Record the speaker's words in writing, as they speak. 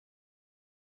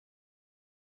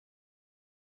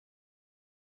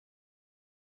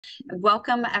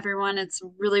Welcome, everyone. It's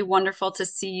really wonderful to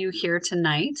see you here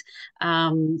tonight.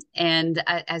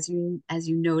 As you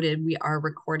noted, we are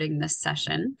recording this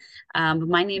session.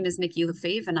 My name is Nikki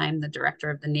Lefebvre, and I'm the director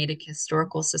of the Natick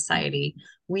Historical Society.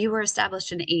 We were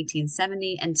established in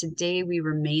 1870, and today we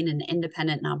remain an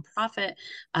independent nonprofit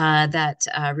that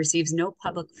receives no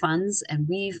public funds, and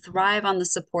we thrive on the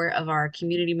support of our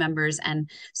community members. And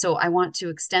so I want to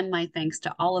extend my thanks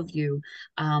to all of you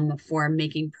for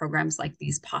making programs like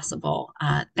these possible.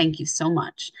 Thank you so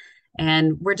much.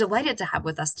 And we're delighted to have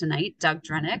with us tonight Doug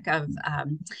Drenik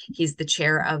he's the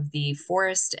chair of the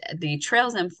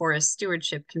Trails and Forest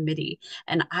Stewardship Committee.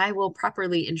 And I will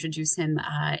properly introduce him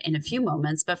in a few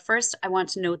moments. But first, I want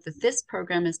to note that this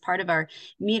program is part of our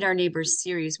Meet Our Neighbors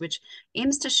series, which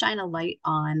aims to shine a light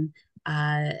on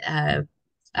uh,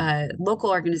 uh, local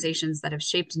organizations that have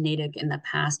shaped Natick in the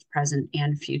past, present,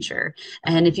 and future.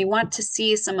 And if you want to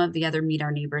see some of the other Meet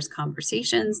Our Neighbors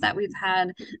conversations that we've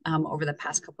had over the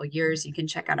past couple of years, you can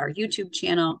check out our YouTube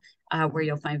channel. Where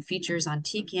you'll find features on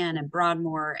TCAN and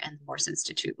Broadmoor and the Morse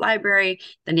Institute Library,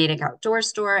 the Natick Outdoor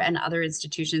Store, and other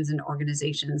institutions and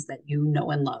organizations that you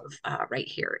know and love right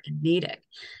here in Natick.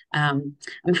 I'm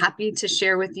happy to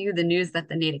share with you the news that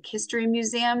the Natick History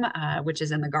Museum, which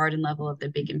is in the garden level of the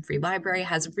Bacon Free Library,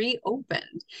 has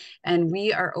reopened. And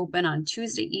we are open on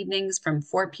Tuesday evenings from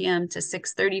 4 p.m. to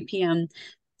 6:30 p.m.,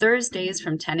 Thursdays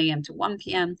from 10 a.m. to 1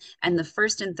 p.m., and the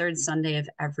first and third Sunday of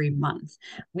every month.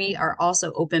 We are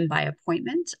also open by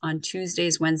appointment on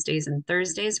Tuesdays, Wednesdays, and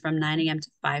Thursdays from 9 a.m. to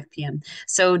 5 p.m.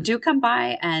 So do come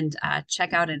by and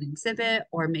check out an exhibit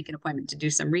or make an appointment to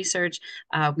do some research.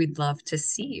 We'd love to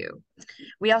see you.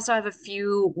 We also have a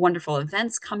few wonderful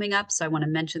events coming up, so I want to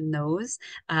mention those.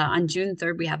 On June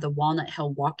 3rd, we have the Walnut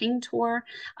Hill Walking Tour.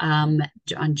 On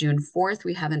June 4th,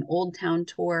 we have an Old Town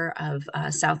tour of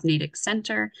South Natick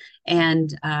Center.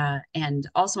 And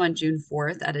also on June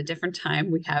 4th, at a different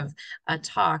time, we have a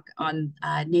talk on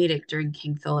Natick during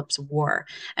King Philip's War.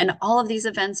 And all of these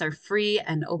events are free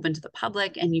and open to the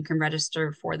public, and you can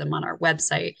register for them on our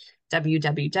website,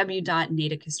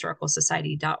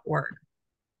 www.natickhistoricalsociety.org.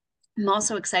 I'm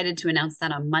also excited to announce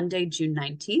that on Monday, June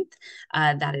 19th,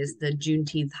 that is the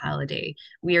Juneteenth holiday,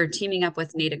 we are teaming up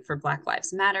with Natick for Black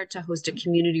Lives Matter to host a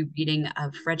community reading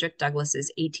of Frederick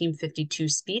Douglass's 1852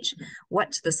 speech,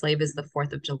 What to the Slave is the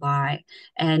 4th of July.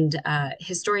 And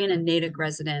historian and Natick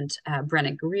resident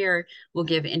Brenna Greer will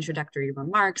give introductory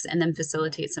remarks and then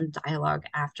facilitate some dialogue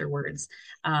afterwards.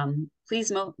 Please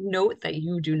note that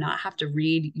you do not have to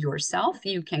read yourself.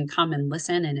 You can come and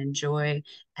listen and enjoy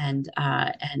and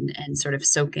sort of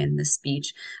soak in the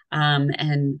speech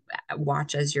and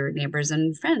watch as your neighbors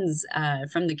and friends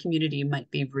from the community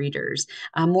might be readers.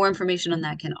 More information on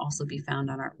that can also be found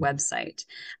on our website.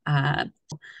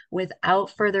 Without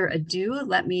further ado,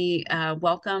 let me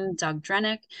welcome Doug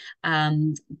Drenik.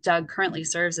 Doug currently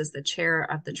serves as the chair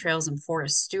of the Trails and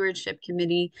Forest Stewardship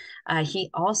Committee. He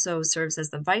also serves as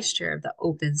the vice chair of the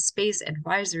Open Space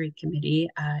Advisory Committee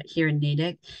here in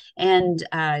Natick. And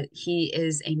he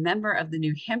is a member of the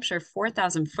New Hampshire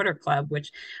 4,000 Footer Club,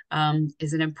 which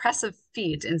is an impressive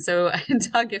feat. And so,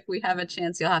 Doug, if we have a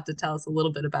chance, you'll have to tell us a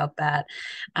little bit about that.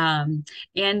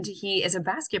 And he is a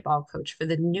basketball coach for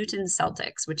the Newton Celtics,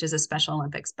 which is a Special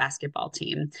Olympics basketball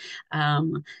team.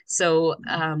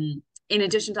 In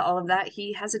addition to all of that,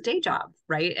 he has a day job,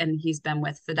 right? And he's been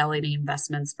with Fidelity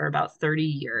Investments for about 30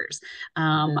 years.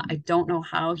 I don't know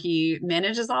how he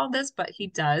manages all of this, but he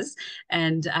does.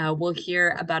 And we'll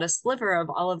hear about a sliver of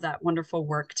all of that wonderful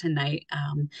work tonight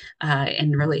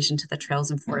in relation to the Trails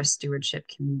and Forest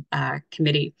Stewardship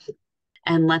Committee.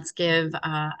 And let's give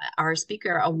our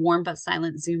speaker a warm but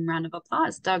silent Zoom round of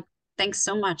applause. Doug, thanks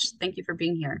so much. Thank you for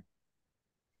being here.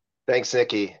 Thanks,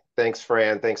 Nikki. Thanks,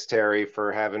 Fran. Thanks, Terry,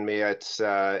 for having me.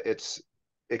 It's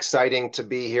exciting to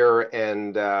be here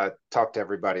and talk to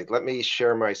everybody. Let me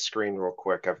share my screen real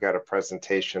quick. I've got a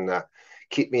presentation to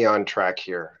keep me on track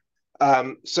here.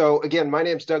 So again, my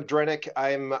name's Doug Drenik.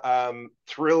 I'm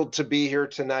thrilled to be here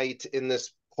tonight in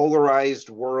this polarized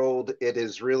world. It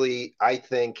is really, I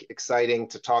think, exciting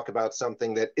to talk about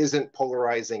something that isn't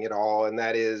polarizing at all, and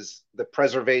that is the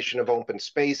preservation of open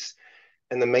space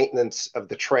and the maintenance of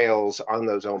the trails on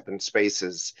those open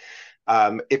spaces.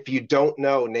 If you don't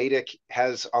know, Natick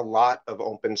has a lot of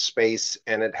open space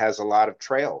and it has a lot of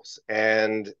trails.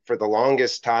 And for the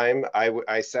longest time,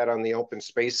 I sat on the open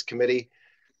space committee,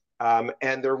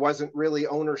 and there wasn't really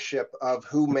ownership of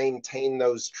who maintained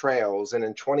those trails. And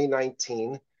in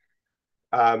 2019,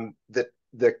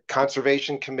 the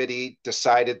Conservation Committee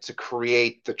decided to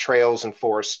create the Trails and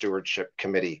Forest Stewardship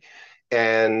Committee.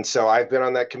 And so I've been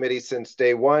on that committee since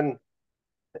day one.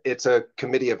 It's a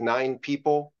committee of 9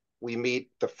 people. We meet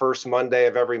the first Monday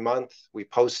of every month. We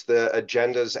post the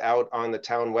agendas out on the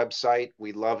town website.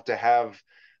 We love to have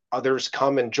others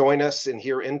come and join us and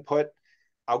hear input.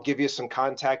 I'll give you some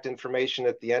contact information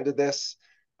at the end of this,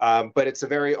 but it's a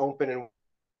very open and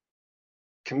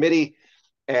committee.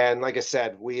 And like I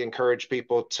said, we encourage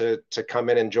people to come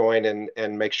in and join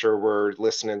and make sure we're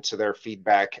listening to their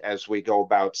feedback as we go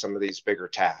about some of these bigger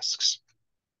tasks.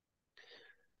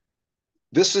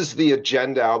 This is the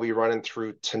agenda I'll be running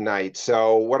through tonight.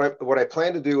 So what I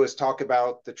plan to do is talk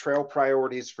about the trail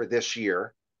priorities for this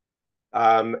year.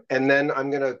 And then I'm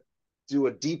going to do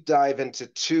a deep dive into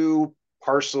 2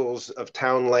 parcels of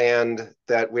town land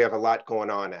that we have a lot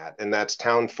going on at, and that's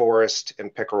Town Forest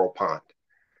and Pickerel Pond.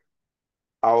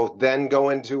 I'll then go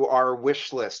into our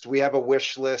wish list. We have a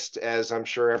wish list, as I'm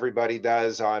sure everybody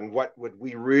does, on what would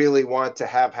we really want to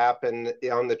have happen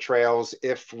on the trails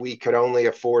if we could only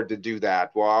afford to do that.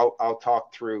 Well, I'll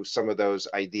talk through some of those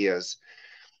ideas.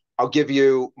 I'll give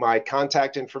you my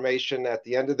contact information at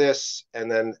the end of this,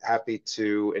 and then happy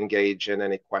to engage in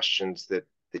any questions that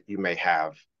you may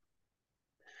have.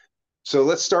 So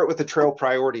let's start with the trail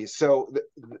priorities. So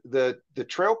the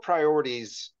trail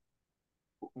priorities,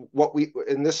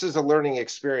 and this is a learning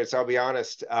experience, I'll be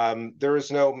honest.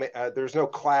 There's no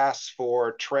class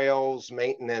for trails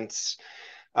maintenance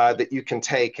that you can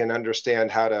take and understand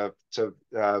how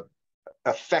to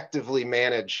effectively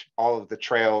manage all of the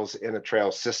trails in a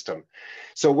trail system.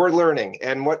 So we're learning.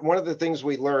 And one of the things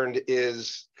we learned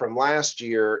is from last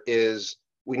year is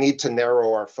we need to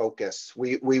narrow our focus.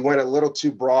 We went a little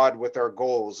too broad with our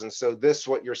goals. And so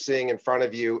what you're seeing in front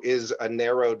of you is a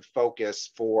narrowed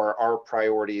focus for our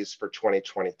priorities for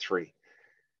 2023.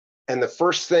 And the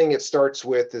first thing it starts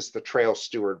with is the Trail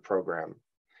Steward Program.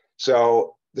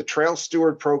 So the Trail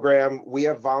Steward Program, we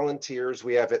have volunteers.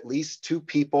 We have at least 2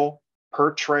 people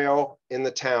per trail in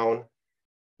the town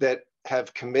that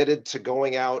have committed to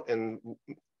going out and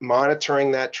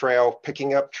monitoring that trail,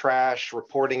 picking up trash,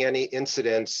 reporting any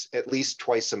incidents at least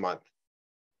twice a month.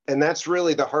 And that's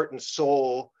really the heart and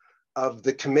soul of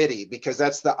the committee, because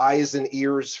that's the eyes and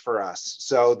ears for us.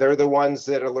 So they're the ones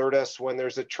that alert us when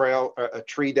there's a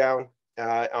tree down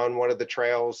on one of the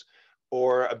trails,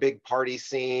 or a big party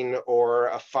scene, or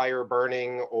a fire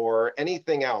burning, or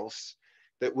anything else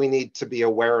that we need to be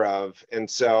aware of. And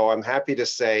so I'm happy to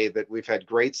say that we've had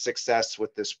great success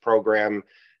with this program.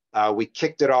 We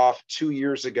kicked it off 2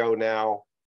 years ago now.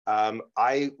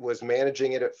 I was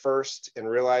managing it at first and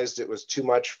realized it was too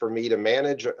much for me to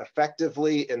manage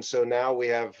effectively. And so now we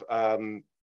have a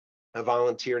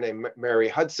volunteer named Mary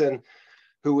Hudson,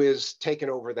 who is taken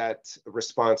over that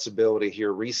responsibility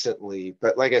here recently.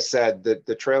 But like I said,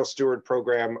 the Trail Steward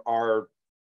Program are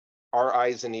our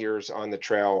eyes and ears on the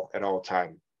trail at all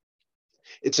time.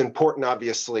 It's important,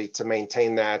 obviously, to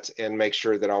maintain that and make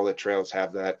sure that all the trails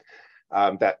have that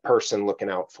person looking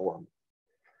out for them.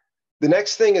 The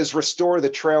next thing is restore the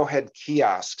trailhead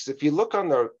kiosks. If you look on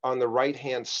the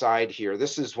right-hand side here,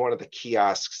 this is one of the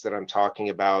kiosks that I'm talking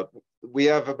about. We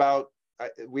have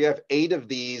 8 of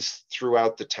these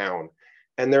throughout the town,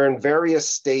 and they're in various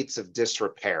states of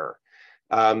disrepair.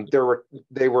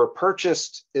 They were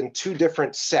purchased in 2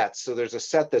 different sets. So there's a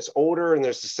set that's older and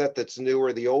there's a set that's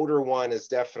newer. The older one is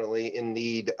definitely in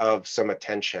need of some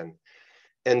attention.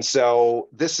 And so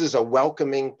this is a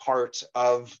welcoming part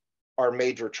of our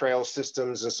major trail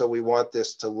systems. And so we want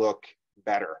this to look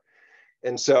better.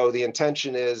 And so the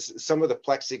intention is some of the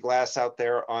plexiglass out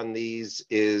there on these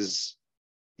is,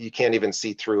 you can't even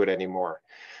see through it anymore.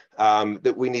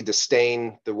 That we need to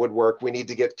stain the woodwork. We need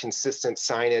to get consistent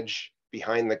signage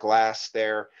behind the glass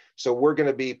there. So we're going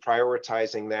to be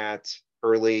prioritizing that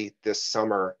early this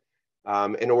summer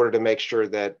in order to make sure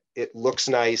that it looks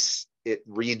nice, it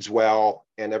reads well,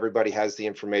 and everybody has the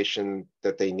information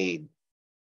that they need.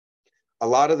 A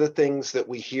lot of the things that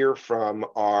we hear from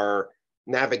are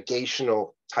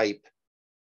navigational type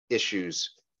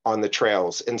issues on the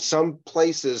trails, and some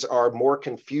places are more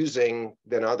confusing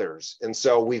than others. And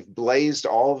so we've blazed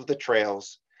all of the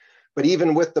trails. But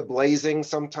even with the blazing,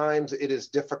 sometimes it is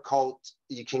difficult.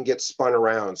 You can get spun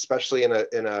around, especially in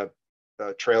a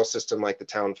trail system like the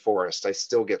town forest. I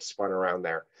still get spun around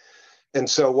there. And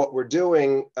so what we're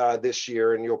doing this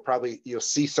year, and you'll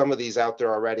see some of these out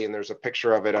there already, and there's a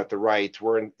picture of it at the right,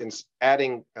 we're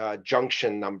adding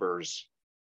junction numbers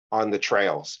on the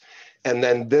trails. And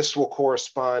then this will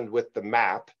correspond with the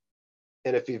map.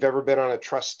 And if you've ever been on a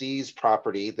trustee's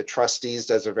property, the trustees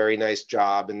does a very nice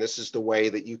job. And this is the way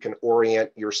that you can orient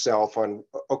yourself on,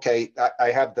 okay, I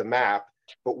have the map,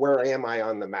 but where am I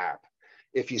on the map?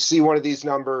 If you see one of these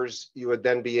numbers, you would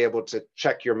then be able to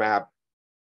check your map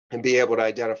and be able to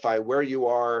identify where you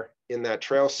are in that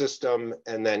trail system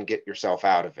and then get yourself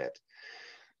out of it.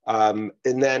 And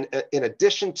then in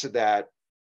addition to that,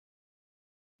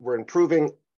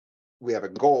 we have a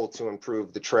goal to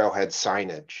improve the trailhead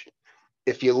signage.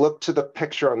 If you look to the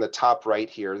picture on the top right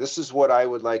here, this is what I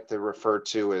would like to refer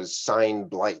to as sign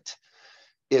blight.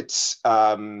 It's,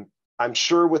 I'm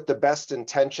sure with the best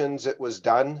intentions it was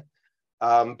done,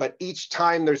 but each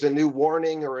time there's a new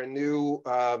warning or a new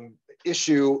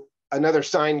issue, another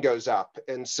sign goes up.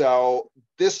 And so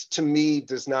this to me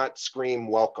does not scream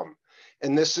welcome.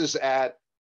 And this is at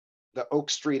the Oak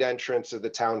Street entrance of the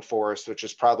town forest, which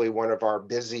is probably one of our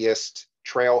busiest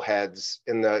trailheads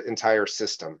in the entire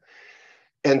system.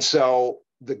 And so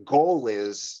the goal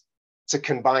is to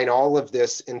combine all of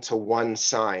this into one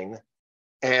sign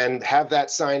and have that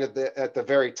sign at the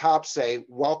very top say,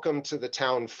 "Welcome to the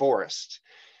town forest.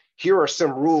 Here are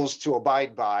some rules to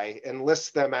abide by," and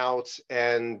list them out,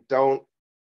 and don't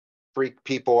freak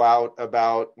people out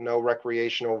about no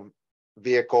recreational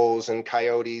vehicles and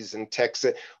coyotes and ticks.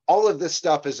 All of this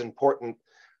stuff is important,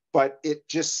 but it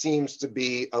just seems to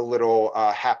be a little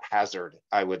haphazard,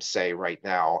 I would say, right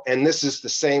now. And this is the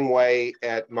same way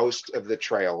at most of the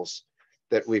trails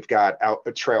that we've got out,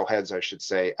 trailheads, I should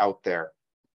say, out there.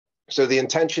 So the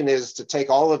intention is to take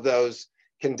all of those,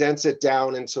 condense it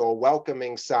down into a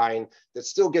welcoming sign that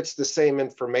still gets the same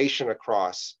information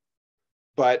across,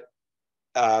 but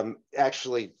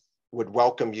actually would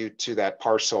welcome you to that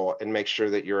parcel and make sure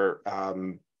that you're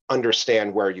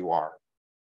understand where you are.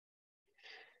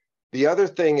 The other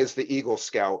thing is the Eagle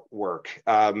Scout work.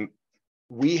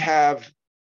 We have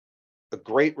a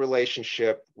great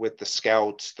relationship with the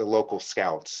scouts, the local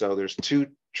scouts. So there's 2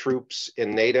 troops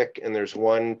in Natick and there's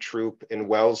 1 troop in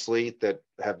Wellesley that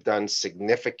have done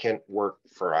significant work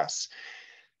for us.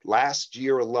 Last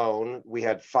year alone, we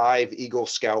had 5 Eagle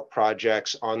Scout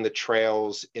projects on the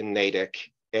trails in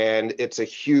Natick, and it's a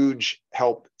huge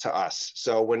help to us.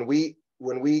 So when we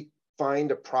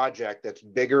find a project that's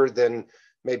bigger than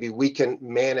maybe we can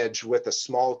manage with a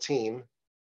small team,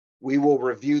 we will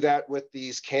review that with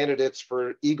these candidates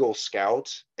for Eagle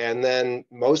Scout, and then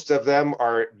most of them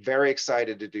are very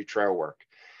excited to do trail work.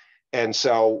 And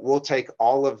so we'll take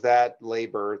all of that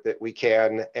labor that we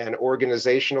can and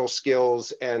organizational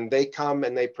skills, and they come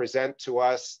and they present to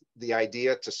us the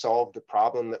idea to solve the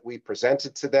problem that we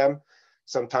presented to them.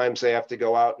 Sometimes they have to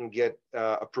go out and get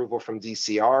approval from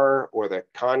DCR or the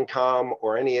Concom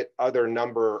or any other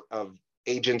number of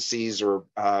agencies or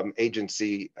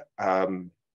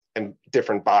and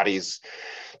different bodies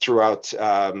throughout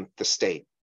the state.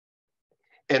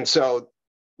 And so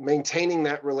maintaining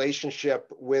that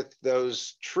relationship with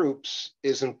those troops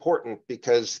is important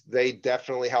because they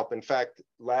definitely help. In fact,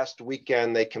 last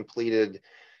weekend they completed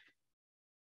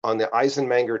on the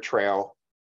Eisenmenger Trail,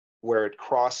 where it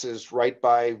crosses right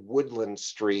by Woodland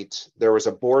Street, there was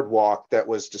a boardwalk that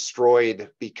was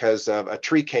destroyed because of a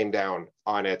tree came down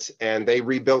on it. And they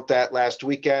rebuilt that last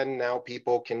weekend. Now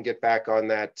people can get back on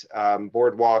that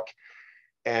boardwalk.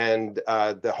 And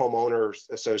the homeowners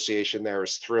association there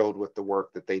is thrilled with the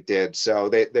work that they did. So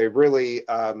they really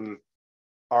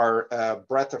are a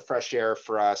breath of fresh air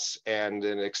for us and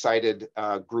an excited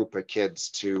group of kids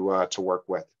to work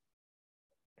with.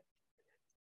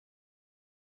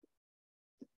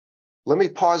 Let me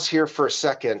pause here for a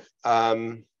second.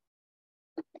 The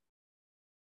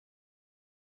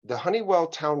Honeywell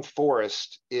Town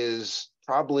Forest is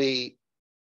probably,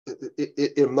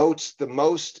 it emotes the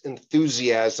most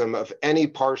enthusiasm of any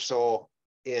parcel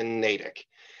in Natick.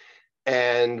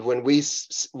 And when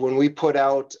we put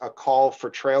out a call for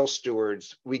trail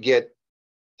stewards, we get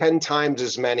 10 times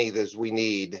as many as we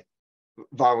need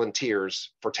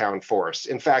volunteers for town forest.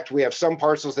 In fact, we have some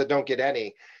parcels that don't get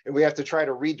any, and we have to try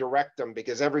to redirect them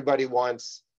because everybody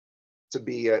wants to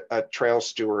be a trail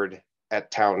steward at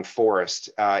town forest.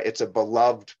 It's a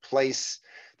beloved place.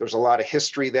 There's a lot of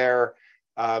history there.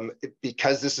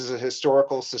 Because this is a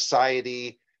historical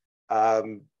society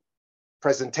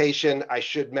presentation, I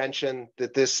should mention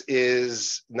that this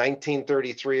is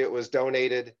 1933, it was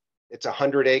donated. It's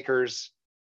 100 acres.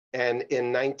 And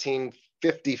in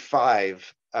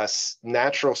 1955, a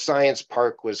natural science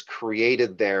park was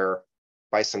created there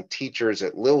by some teachers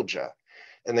at Lilja.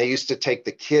 And they used to take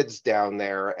the kids down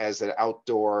there as an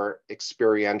outdoor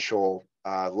experiential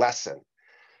lesson.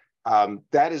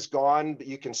 That is gone, but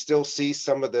you can still see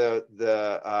some of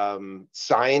the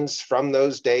signs from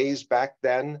those days back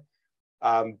then.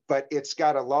 But it's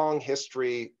got a long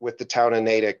history with the town of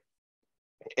Natick.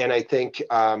 And I think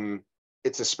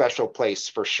it's a special place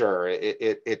for sure.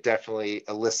 It definitely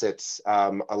elicits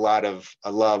a lot of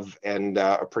love and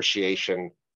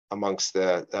appreciation amongst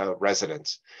the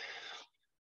residents.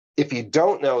 If you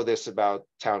don't know this about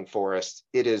town forest,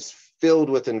 it is filled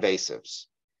with invasives.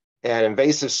 And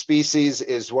invasive species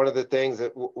is one of the things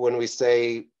that when we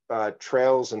say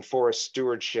trails and forest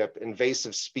stewardship,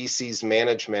 invasive species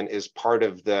management is part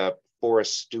of the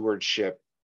forest stewardship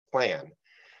plan.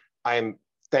 I'm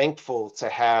thankful to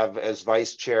have as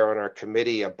vice chair on our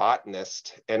committee a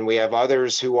botanist, and we have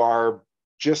others who are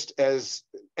just as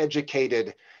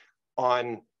educated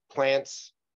on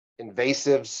plants,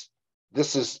 invasives.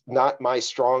 This is not my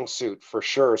strong suit for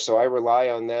sure, so I rely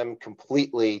on them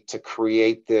completely to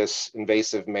create this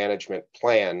invasive management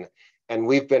plan. And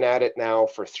we've been at it now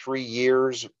for 3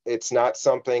 years. It's not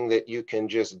something that you can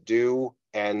just do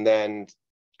and then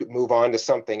move on to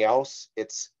something else.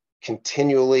 It's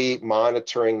continually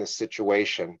monitoring the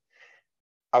situation.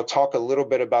 I'll talk a little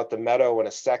bit about the meadow in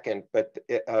a second, but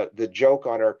the joke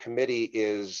on our committee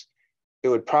is it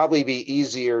would probably be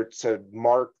easier to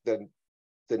mark the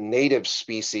native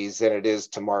species than it is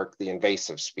to mark the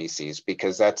invasive species,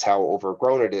 because that's how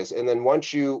overgrown it is. And then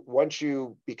once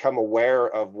you become aware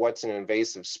of what's an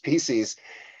invasive species,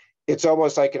 it's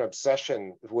almost like an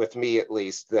obsession with me, at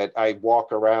least, that I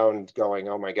walk around going,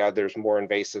 oh my God, there's more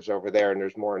invasives over there and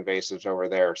there's more invasives over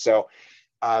there. So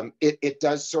it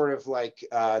does sort of like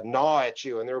gnaw at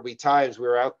you. And there will be times we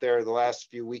were out there the last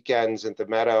few weekends at the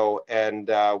meadow and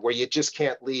where you just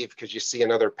can't leave because you see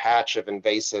another patch of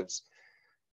invasives.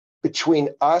 Between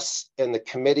us and the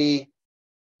committee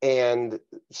and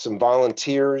some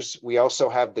volunteers, we also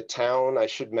have the town. I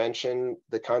should mention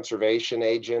the conservation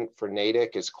agent for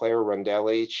Natick is Claire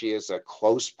Rondelli. She is a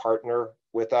close partner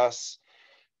with us.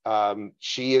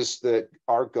 She is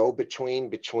our go-between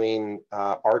between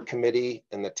our committee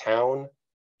and the town.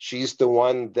 She's the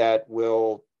one that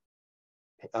will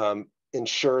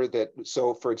ensure that,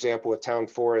 so for example, with town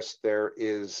forest, there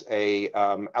is a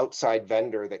outside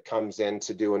vendor that comes in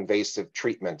to do invasive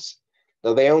treatments.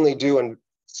 Now they only do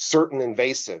certain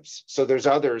invasives, so there's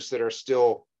others that are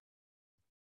still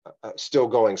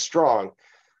going strong.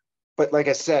 But like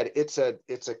I said, it's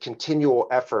a continual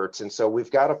effort, and so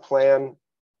we've got a plan.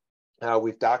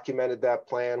 We've documented that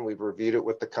plan. We've reviewed it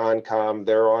with the Concom.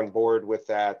 They're on board with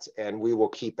that, and we will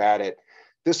keep at it.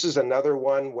 This is another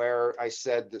one where I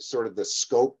said that sort of the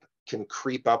scope can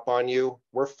creep up on you.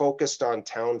 We're focused on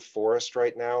town forest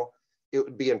right now. It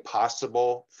would be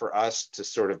impossible for us to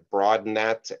sort of broaden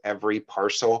that to every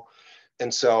parcel.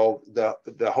 And so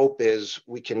the hope is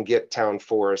we can get town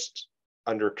forest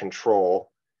under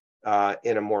control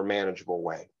in a more manageable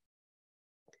way.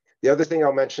 The other thing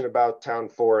I'll mention about town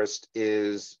forest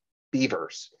is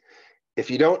beavers. If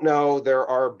you don't know, there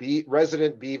are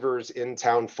resident beavers in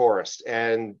town forest,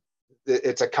 and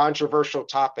it's a controversial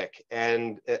topic.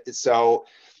 And so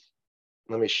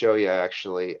let me show you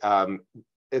actually.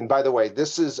 And by the way,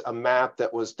 this is a map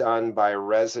that was done by a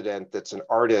resident that's an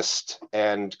artist,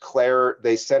 and Claire,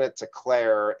 they sent it to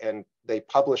Claire and they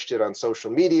published it on social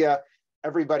media.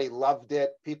 Everybody loved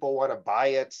it. People want to buy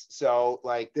it. So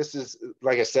like, this is,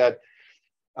 like I said,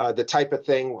 the type of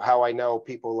thing, how I know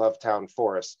people love town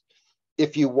forest.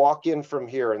 If you walk in from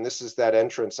here, and this is that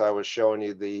entrance I was showing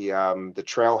you the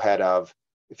trailhead of,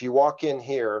 if you walk in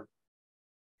here,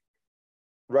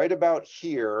 right about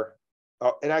here,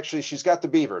 and actually she's got the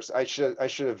beavers. I should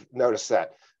have noticed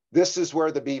that. This is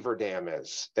where the beaver dam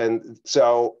is. And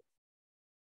so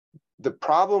the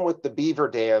problem with the beaver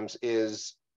dams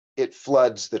is it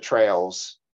floods the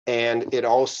trails, and it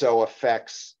also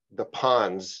affects the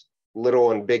ponds,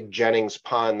 Little and Big Jennings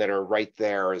Pond, that are right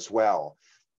there as well.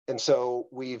 And so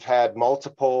we've had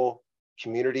multiple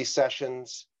community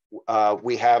sessions.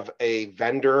 We have a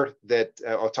vendor that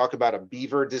I'll talk about, a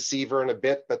beaver deceiver in a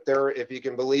bit, but there, if you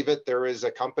can believe it, there is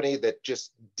a company that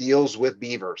just deals with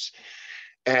beavers,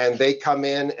 and they come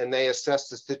in and they assess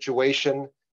the situation.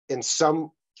 In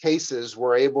some cases,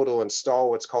 we're able to install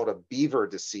what's called a beaver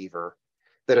deceiver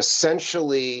that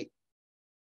essentially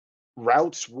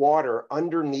routes water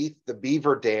underneath the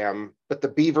beaver dam, but the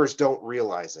beavers don't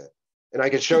realize it. And I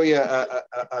can show you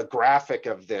a graphic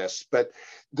of this, but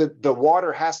the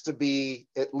water has to be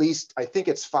at least, I think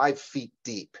it's 5 feet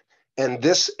deep. And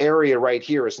this area right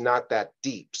here is not that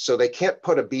deep. So they can't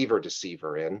put a beaver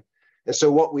deceiver in. And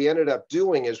so what we ended up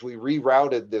doing is we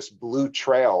rerouted this blue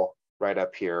trail right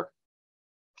up here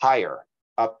higher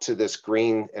up to this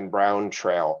green and brown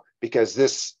trail, because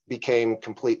this became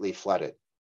completely flooded.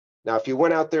 Now, if you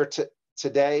went out there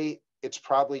today, it's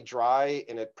probably dry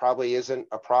and it probably isn't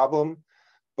a problem,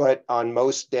 but on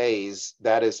most days,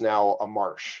 that is now a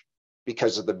marsh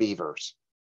because of the beavers.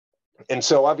 And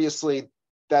so obviously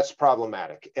that's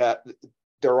problematic.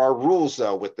 There are rules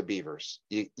though with the beavers.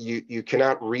 You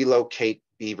cannot relocate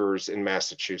beavers in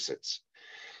Massachusetts.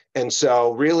 And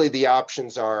so really the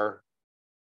options are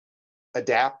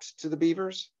adapt to the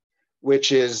beavers,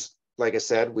 which is, like I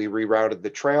said, we rerouted the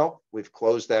trail. We've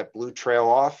closed that blue trail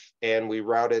off and we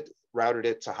routed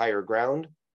it to higher ground.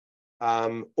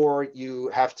 Or you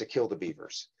have to kill the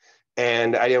beavers.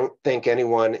 And I don't think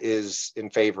anyone is in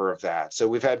favor of that. So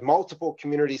we've had multiple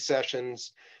community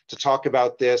sessions to talk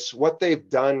about this. What they've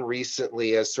done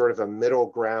recently as sort of a middle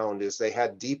ground is they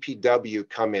had DPW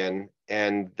come in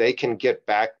and they can get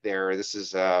back there. This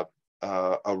is a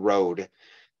road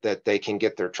that they can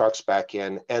get their trucks back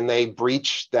in, and they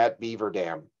breached that beaver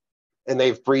dam. And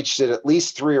they've breached it at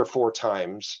least 3 or 4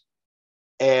 times.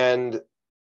 And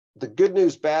the good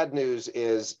news, bad news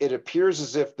is it appears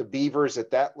as if the beavers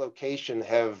at that location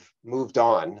have moved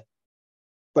on,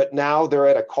 but now they're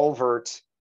at a culvert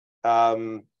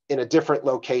in a different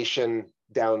location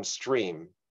downstream.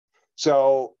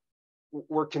 So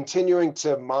we're continuing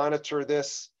to monitor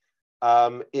this.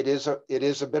 It is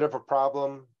a bit of a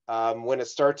problem. When it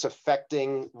starts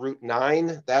affecting Route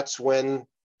 9, that's when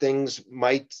things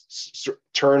might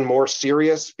turn more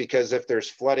serious, because if there's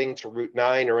flooding to Route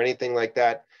 9 or anything like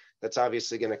that, that's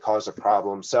obviously going to cause a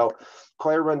problem. So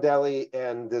Claire Rondelli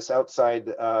and this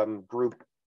outside group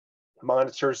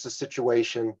monitors the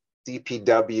situation.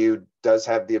 DPW does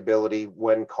have the ability,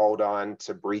 when called on,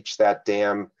 to breach that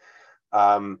dam.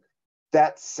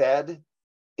 That said,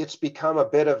 it's become a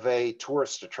bit of a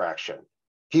tourist attraction.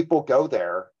 People go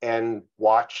there and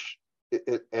watch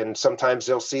it, and sometimes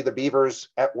they'll see the beavers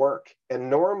at work. And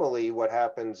normally what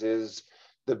happens is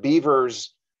the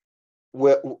beavers,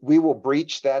 we will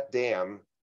breach that dam,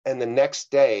 and the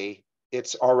next day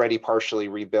it's already partially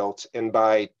rebuilt, and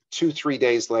by 2-3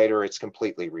 days later it's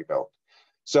completely rebuilt.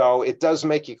 So it does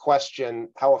make you question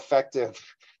how effective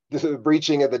the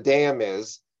breaching of the dam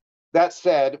is. That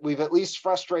said, we've at least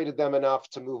frustrated them enough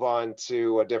to move on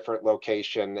to a different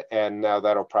location, and now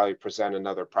that'll probably present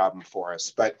another problem for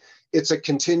us. But it's a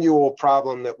continual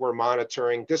problem that we're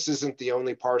monitoring. This isn't the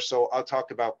only parcel. I'll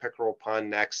talk about Pickerel Pond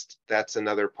next. That's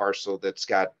another parcel that's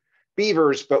got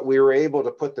beavers, but we were able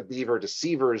to put the beaver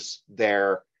deceivers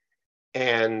there,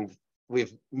 and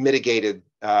we've mitigated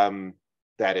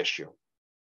that issue.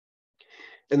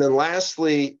 And then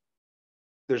lastly,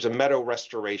 there's a meadow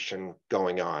restoration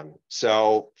going on.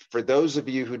 So for those of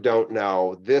you who don't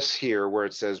know, this here where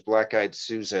it says Black-Eyed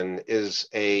Susan is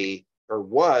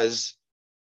was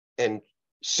and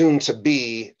soon to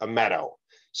be a meadow.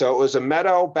 So it was a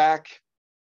meadow back,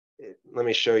 let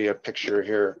me show you a picture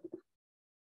here.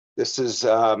 This is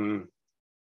a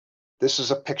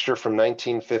picture from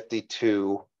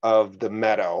 1952 of the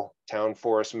meadow, Town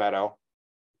Forest Meadow.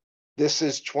 This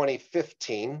is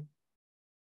 2015.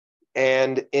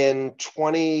 And in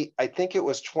I think it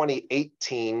was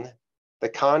 2018, the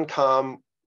Concom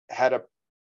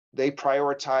they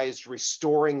prioritized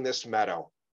restoring this meadow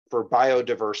for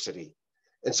biodiversity.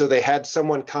 And so they had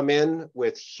someone come in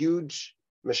with huge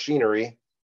machinery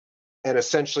and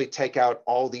essentially take out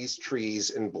all these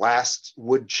trees and blast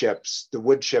wood chips, the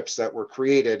wood chips that were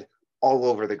created, all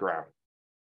over the ground.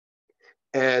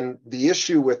 And the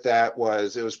issue with that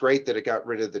was, it was great that it got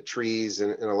rid of the trees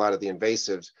and a lot of the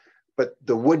invasives, but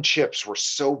the wood chips were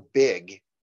so big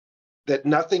that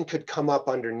nothing could come up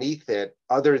underneath it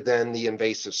other than the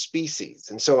invasive species.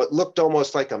 And so it looked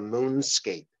almost like a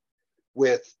moonscape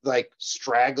with like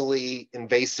straggly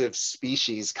invasive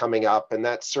species coming up, and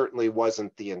that certainly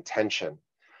wasn't the intention.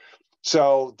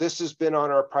 So this has been on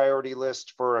our priority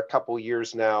list for a couple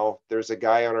years now. There's a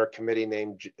guy on our committee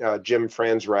named Jim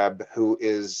Franzreb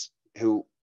who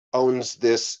owns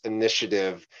this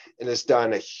initiative and has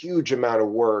done a huge amount of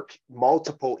work,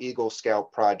 multiple Eagle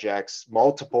Scout projects,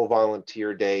 multiple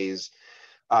volunteer days,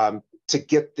 to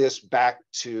get this back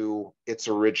to its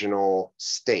original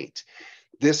state.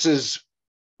 This is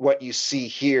what you see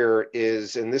here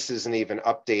is, and this isn't even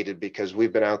updated because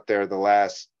we've been out there the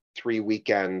last 3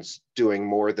 weekends doing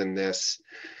more than this.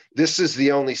 This is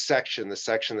the only section, the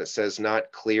section that says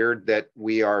not cleared, that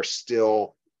we are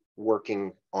still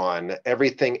working on.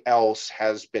 Everything else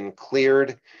has been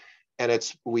cleared,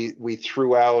 and we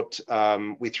threw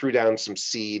down some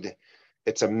seed.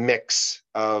 It's a mix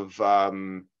of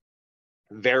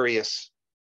various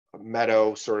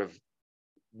meadow sort of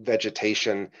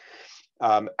vegetation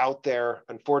out there.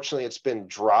 Unfortunately, it's been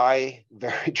dry,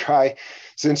 very dry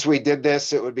since we did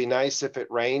this. It would be nice if it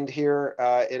rained here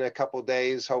in a couple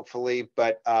days, hopefully,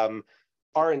 but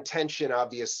our intention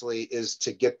obviously is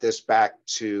to get this back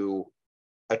to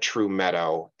a true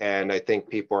meadow. And I think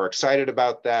people are excited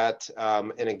about that.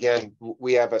 And again,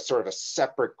 we have a sort of a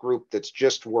separate group that's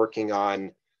just working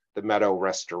on the meadow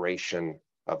restoration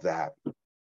of that.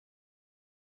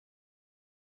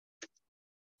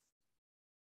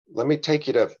 Let me take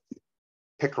you to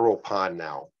Pickerel Pond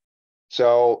now.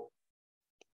 So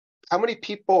how many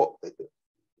people,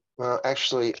 well,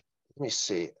 actually, let me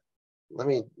see.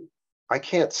 I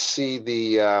can't see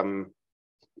the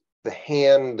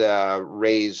hand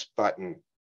raise button.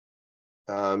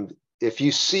 If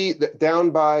you see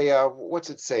down by, what's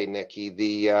it say, Nikki?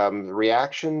 The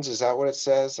reactions, is that what it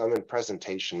says? I'm in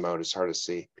presentation mode, it's hard to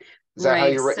see. Is that how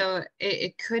Right. you So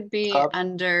it could be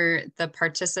under the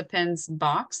participants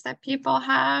box that people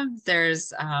have.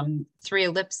 There's 3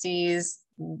 ellipses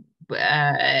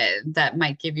that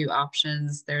might give you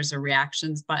options. There's a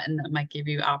reactions button that might give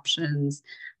you options.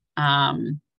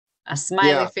 A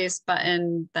smiley face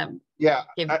button that yeah,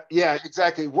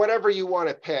 exactly. Whatever you want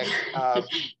to pick.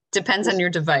 Depends on your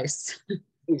device.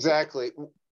 Exactly.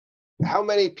 How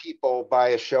many people, by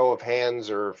a show of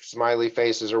hands or smiley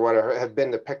faces or whatever, have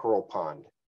been to Pickerel Pond?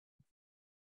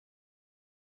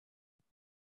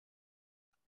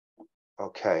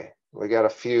 Okay, we got a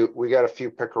few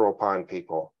Pickerel Pond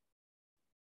people.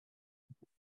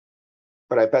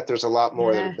 But I bet there's a lot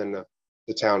more that have been to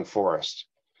the town forest.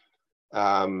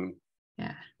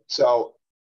 So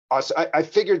I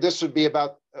figured this would be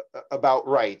about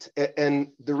right. And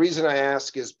the reason I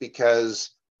ask is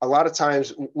because a lot of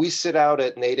times we sit out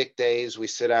at Natick Days, we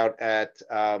sit out at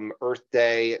Earth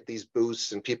Day at these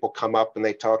booths, and people come up and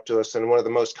they talk to us. And one of the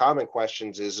most common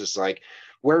questions is like,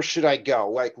 where should I go?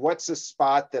 Like, what's a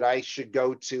spot that I should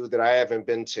go to that I haven't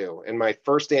been to? And my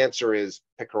first answer is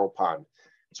Pickerel Pond.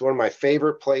 It's one of my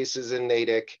favorite places in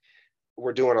Natick.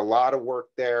 We're doing a lot of work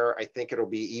there. I think it'll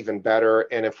be even better.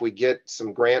 And if we get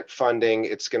some grant funding,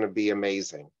 it's going to be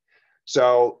amazing.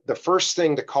 So the first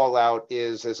thing to call out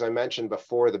is, as I mentioned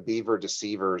before, the beaver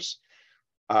deceivers.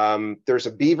 There's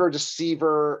a beaver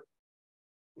deceiver.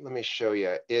 Let me show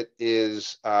you. It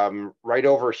is right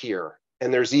over here.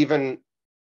 And there's an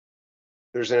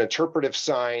interpretive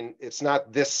sign. It's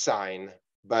not this sign,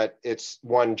 but it's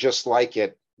one just like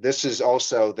it. This is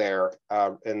also there,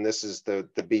 and this is the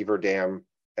beaver dam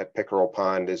at Pickerel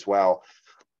Pond as well.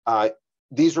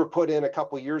 These were put in a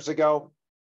couple years ago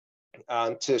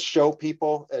to show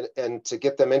people and to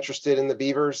get them interested in the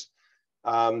beavers.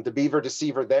 The beaver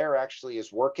deceiver there actually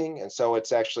is working, and so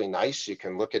it's actually nice. You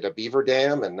can look at a beaver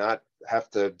dam and not have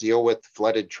to deal with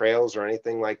flooded trails or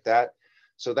anything like that.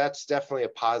 So that's definitely a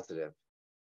positive.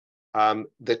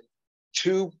 The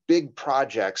 2 big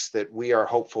projects that we are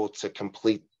hopeful to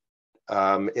complete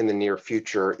in the near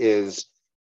future is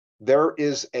there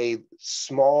is a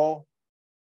small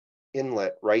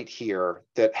inlet right here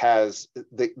that has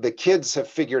the kids have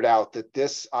figured out that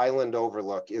this island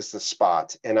overlook is the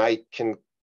spot, and I can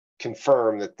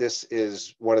confirm that this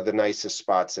is one of the nicest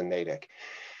spots in Natick.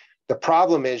 The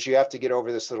problem is you have to get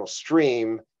over this little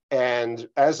stream, and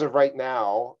as of right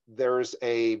now there's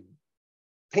a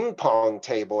ping pong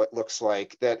table, it looks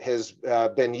like, that has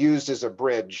been used as a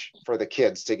bridge for the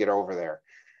kids to get over there.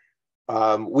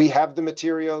 We have the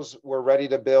materials. We're ready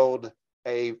to build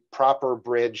a proper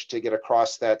bridge to get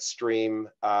across that stream.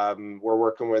 We're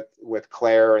working with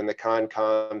Claire and the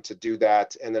Concom to do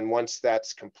that. And then once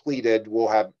that's completed, we'll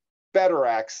have better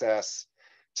access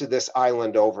to this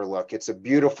island overlook. It's a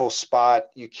beautiful spot.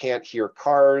 You can't hear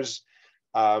cars.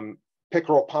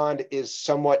 Pickerel Pond is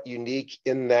somewhat unique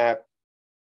in that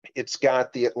it's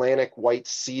got the Atlantic white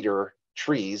cedar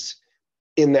trees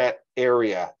in that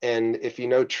area. And if you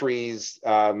know trees,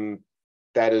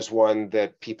 that is one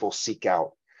that people seek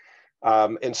out.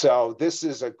 And so this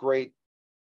is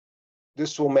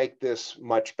this will make this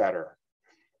much better.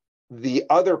 The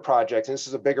other project, and this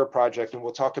is a bigger project, and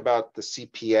we'll talk about the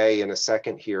CPA in a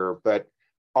second here, but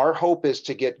our hope is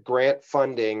to get grant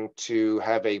funding to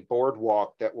have a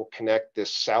boardwalk that will connect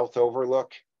this south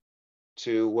overlook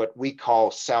to what we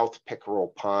call South Pickerel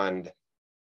Pond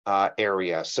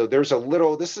area. So there's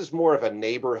this is more of a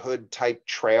neighborhood type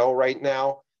trail right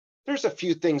now. There's a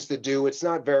few things to do. It's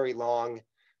not very long,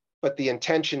 but the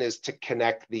intention is to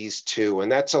connect these 2.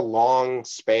 And that's a long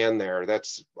span there.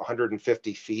 That's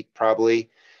 150 feet probably.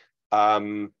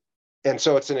 And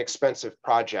so it's an expensive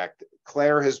project.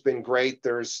 Claire has been great.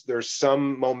 There's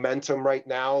some momentum right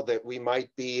now that we might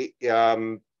be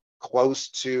close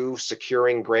to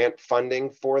securing grant funding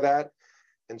for that.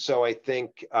 And so I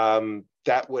think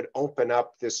that would open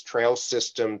up this trail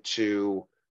system to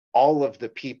all of the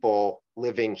people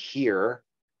living here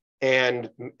and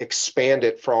expand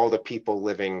it for all the people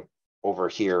living over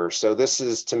here. So this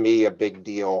is, to me, a big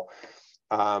deal.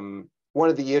 One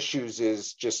of the issues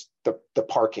is just the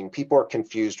parking. People are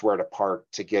confused where to park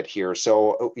to get here.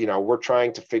 So, we're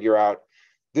trying to figure out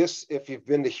this. If you've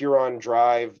been to Huron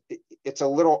Drive, it's a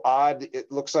little odd.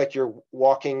 It looks like you're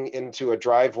walking into a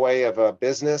driveway of a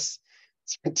business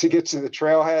to get to the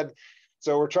trailhead.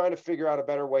 So we're trying to figure out a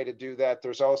better way to do that.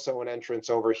 There's also an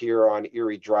entrance over here on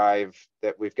Erie Drive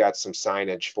that we've got some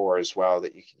signage for as well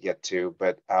that you can get to.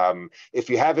 But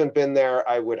if you haven't been there,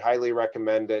 I would highly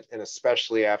recommend it, and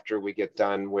especially after we get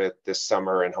done with this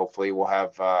summer, and hopefully we'll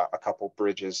have a couple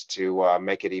bridges to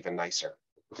make it even nicer.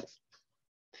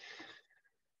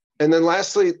 And then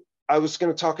lastly, I was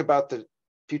going to talk about the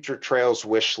future trails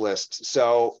wish list.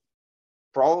 So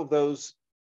for all of those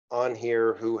on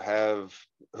here who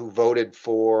voted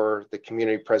for the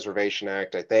Community Preservation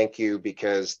Act, I thank you,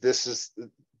 because this is the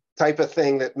type of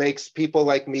thing that makes people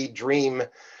like me dream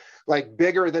like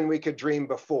bigger than we could dream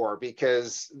before,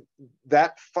 because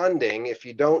that funding, if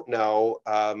you don't know,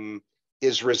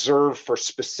 is reserved for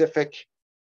specific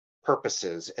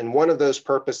purposes. And one of those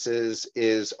purposes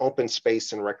is open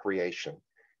space and recreation.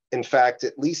 In fact,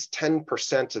 at least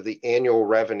 10% of the annual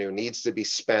revenue needs to be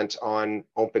spent on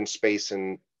open space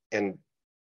and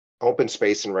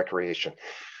recreation.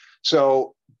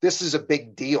 So this is a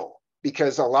big deal,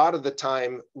 because a lot of the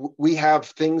time we have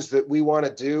things that we want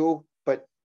to do, but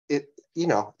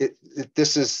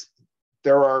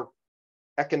there are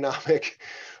economic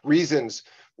reasons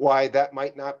why that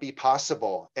might not be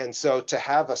possible. And so to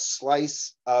have a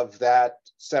slice of that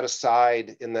set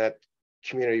aside in that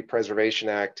Community Preservation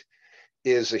Act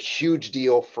is a huge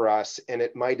deal for us, and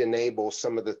it might enable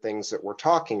some of the things that we're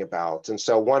talking about. And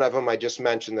so one of them, I just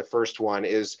mentioned, the first one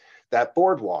is that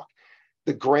boardwalk.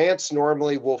 The grants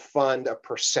normally will fund a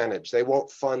percentage. They won't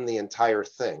fund the entire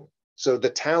thing. So the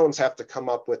towns have to come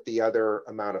up with the other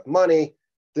amount of money.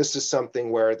 This is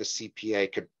something where the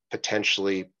CPA could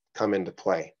potentially come into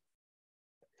play.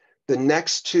 The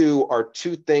next two are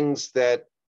two things that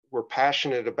we're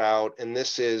passionate about, and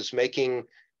this is making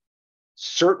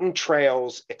certain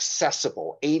trails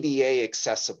accessible, ADA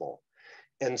accessible.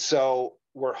 And so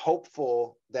we're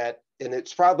hopeful that, and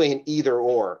it's probably an either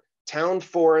or, town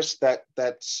forest, that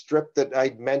strip that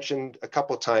I mentioned a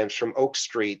couple of times from Oak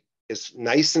Street, is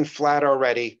nice and flat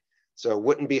already, so it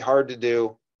wouldn't be hard to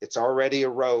do. It's already a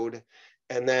road.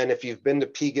 And then if you've been to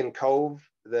Pegan Cove,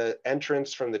 the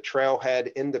entrance from the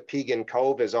trailhead into Pegan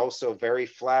Cove is also very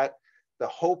flat. The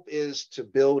hope is to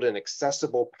build an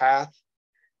accessible path,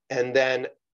 and then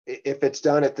if it's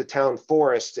done at the town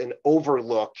forest, an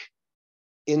overlook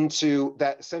into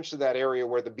that, essentially that area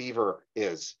where the beaver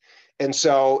is. And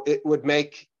so it would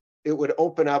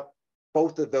open up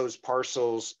both of those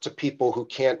parcels to people who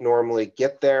can't normally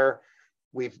get there.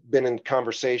 We've been in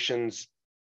conversations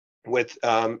with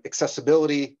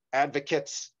accessibility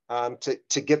advocates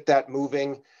to get that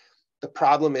moving. The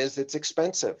problem is it's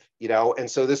expensive,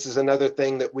 and so this is another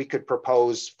thing that we could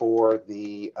propose for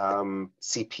the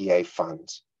CPA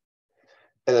funds.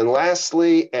 And then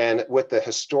lastly, and with the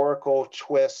historical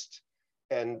twist,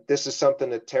 and this is something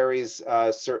that Terry's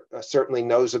certainly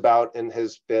knows about and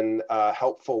has been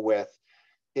helpful with,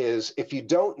 is if you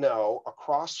don't know,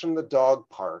 across from the dog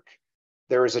park,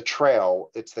 there is a trail.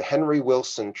 It's the Henry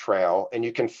Wilson Trail, and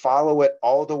you can follow it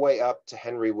all the way up to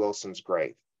Henry Wilson's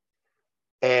grave.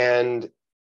 And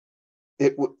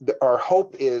our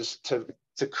hope is to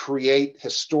create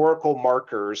historical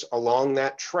markers along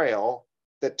that trail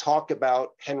that talk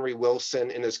about Henry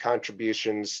Wilson and his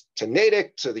contributions to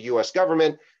Natick, to the US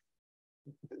government,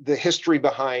 the history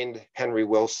behind Henry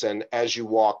Wilson as you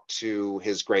walk to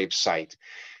his grave site.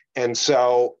 And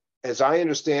so, as I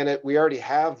understand it, we already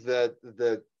have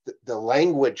the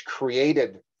language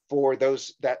created for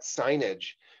that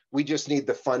signage. We just need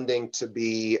the funding to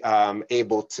be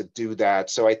able to do that.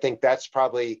 So I think that's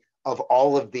probably, of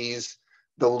all of these,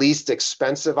 the least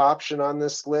expensive option on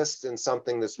this list, and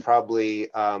something that's probably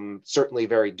certainly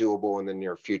very doable in the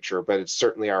near future, but it's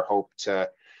certainly our hope to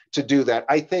do that.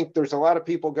 I think there's a lot of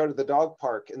people go to the dog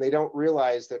park and they don't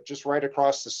realize that just right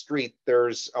across the street,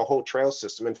 there's a whole trail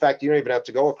system. In fact, you don't even have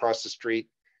to go across the street.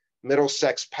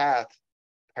 Middlesex Path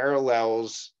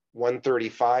parallels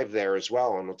 135 there as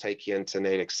well, and will take you into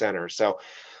Natick Center. So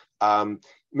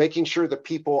making sure that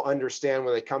people understand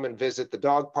when they come and visit the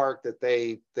dog park that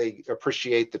they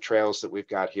appreciate the trails that we've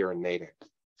got here in Natick.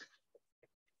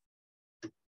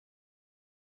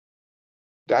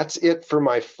 That's it for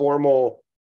my formal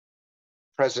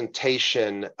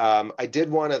presentation. I did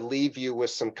want to leave you with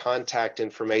some contact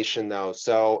information though.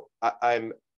 So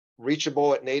I'm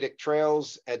reachable at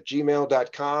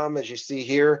naticktrails@gmail.com, as you see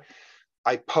here.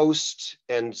 I post,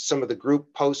 and some of the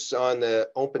group posts on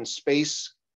the open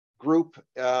space group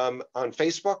on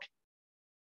Facebook.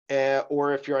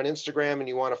 Or if you're on Instagram and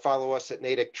you want to follow us at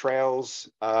Natick Trails,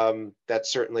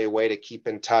 that's certainly a way to keep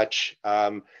in touch.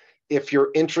 If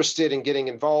you're interested in getting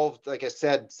involved, like I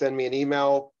said, send me an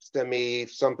email, send me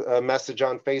a message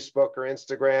on Facebook or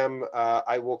Instagram.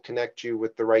 I will connect you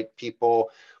with the right people.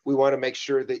 We want to make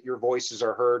sure that your voices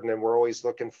are heard, and we're always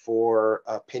looking for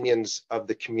opinions of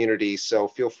the community. So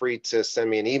feel free to send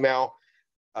me an email,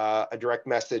 a direct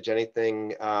message,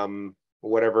 anything,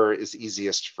 whatever is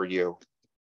easiest for you.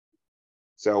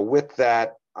 So with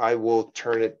that, I will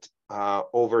turn it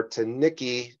over to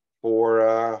Nikki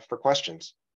for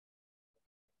questions.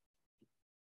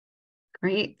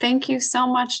 Great. Thank you so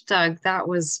much, Doug. That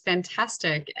was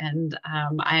fantastic. And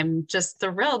I'm just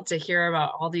thrilled to hear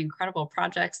about all the incredible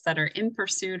projects that are in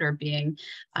pursuit or being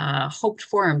hoped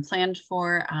for and planned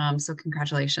for. So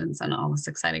congratulations on all this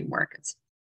exciting work. It's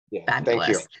fabulous.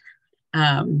 Thank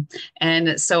you.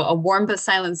 And so a warm but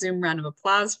silent Zoom round of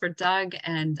applause for Doug,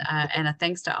 and a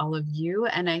thanks to all of you.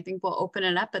 And I think we'll open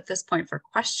it up at this point for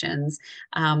questions.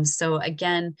 So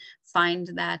again, find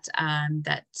that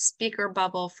that speaker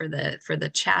bubble for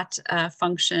the chat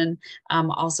function.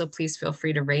 Also, please feel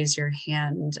free to raise your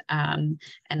hand, and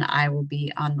I will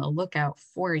be on the lookout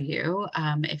for you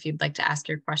if you'd like to ask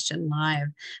your question live.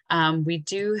 We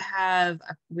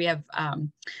have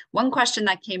one question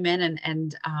that came in,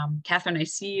 and Catherine, I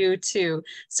see you too.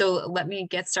 So let me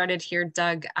get started here,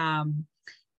 Doug.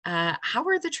 How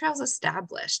were the trails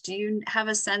established? Do you have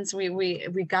a sense?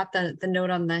 We got the note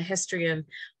on the history of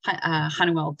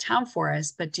Honeywell Town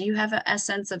Forest, but do you have a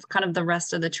sense of kind of the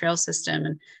rest of the trail system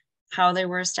and how they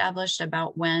were established,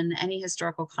 about when, any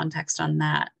historical context on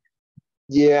that?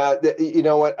 Yeah, you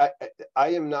know what? I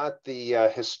am not the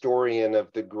historian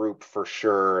of the group for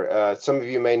sure. Some of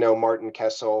you may know Martin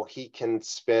Kessel. He can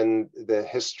spin the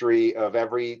history of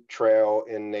every trail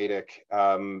in Natick.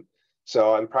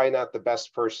 So I'm probably not the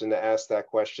best person to ask that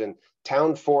question.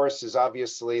 Town Forest is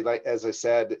obviously, like as I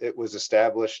said, it was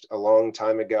established a long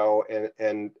time ago,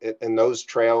 and those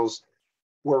trails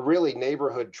were really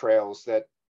neighborhood trails that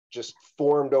just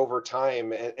formed over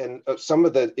time. And some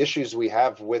of the issues we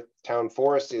have with Town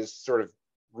Forest is sort of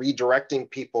redirecting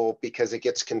people, because it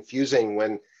gets confusing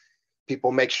when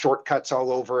people make shortcuts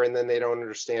all over and then they don't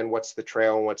understand what's the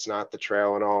trail and what's not the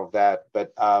trail and all of that.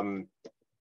 But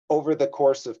over the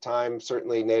course of time,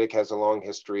 certainly Natick has a long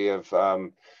history of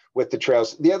with the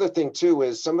trails. The other thing too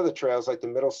is some of the trails, like the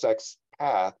Middlesex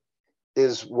Path,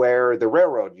 is where the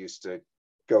railroad used to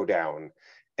go down,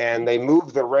 and they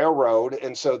moved the railroad,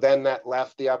 and so then that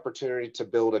left the opportunity to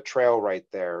build a trail right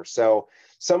there. So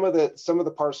some of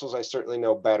the parcels I certainly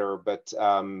know better, but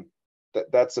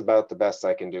that's about the best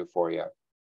I can do for you.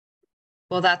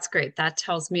 Well, that's great. That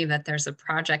tells me that there's a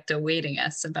project awaiting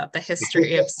us about the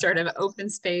history of sort of open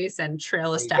space and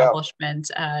trail establishment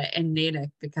in Natick,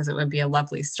 because it would be a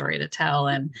lovely story to tell,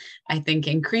 and I think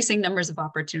increasing numbers of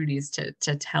opportunities to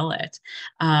tell it.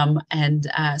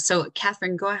 So,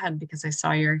 Catherine, go ahead, because I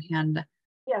saw your hand.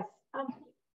 Yes.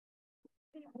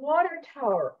 The water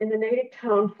tower in the Natick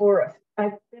Town Forest,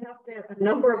 I've been up there a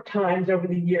number of times over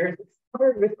the years. It's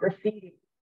covered with graffiti.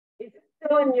 Is it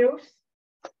still in use?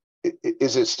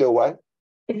 Is it still what?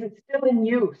 Is it still in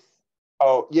use?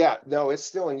 Oh, yeah, no, it's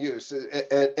still in use.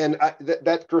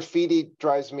 That graffiti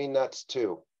drives me nuts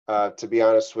too, to be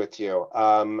honest with you.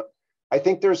 I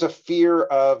think there's a fear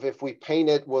of, if we paint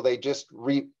it, will they just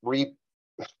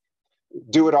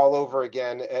do it all over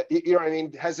again? You know what I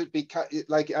mean? Has it become,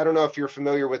 like, I don't know if you're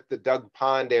familiar with the Doug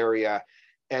Pond area,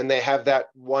 and they have that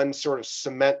one sort of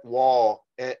cement wall,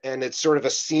 and it's sort of a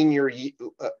senior,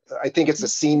 I think it's a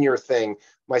senior thing.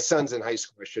 My son's in high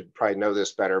school, I should probably know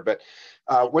this better, but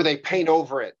where they paint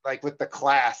over it, like with the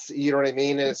class, you know what I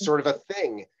mean? And it's sort of a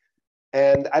thing.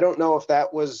 And I don't know if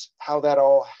that was how that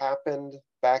all happened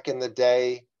back in the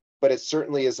day, but it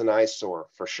certainly is an eyesore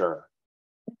for sure.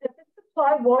 Does it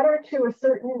supply water to a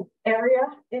certain area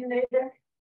in Natick?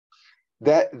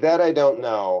 That I don't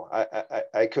know.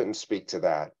 I couldn't speak to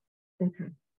that. Mm-hmm.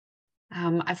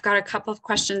 I've got a couple of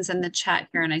questions in the chat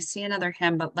here, and I see another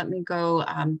hand, but let me go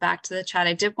back to the chat.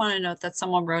 I did want to note that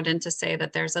someone wrote in to say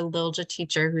that there's a Lilja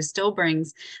teacher who still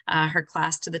brings her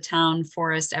class to the town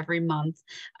forest every month,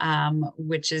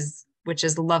 which is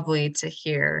lovely to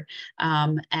hear.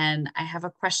 And I have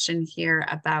a question here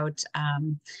about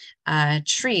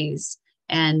trees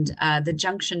and the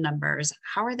junction numbers.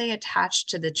 How are they attached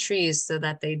to the trees so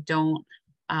that they don't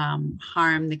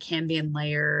harm the cambium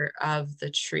layer of the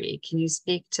tree? Can you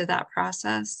speak to that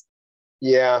process?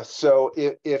 Yeah, so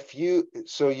you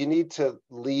need to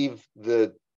leave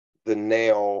the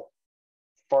nail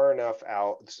far enough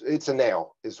out. It's a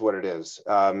nail is what it is.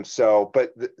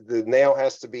 But the nail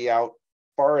has to be out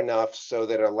far enough so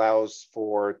that it allows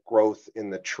for growth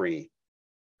in the tree.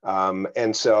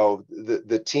 And so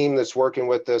the team that's working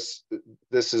with this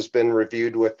has been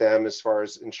reviewed with them as far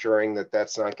as ensuring that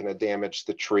that's not going to damage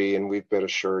the tree, and we've been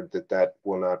assured that that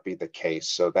will not be the case.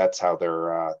 So that's how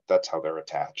they're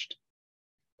attached.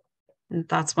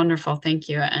 That's wonderful. Thank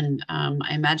you. And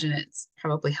I imagine it's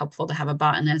probably helpful to have a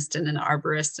botanist and an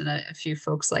arborist and a few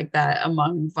folks like that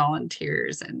among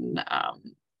volunteers. And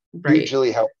right.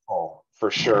 Hugely helpful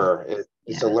for sure.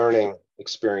 It's a learning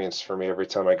experience for me every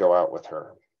time I go out with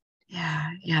her.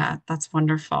 Yeah, that's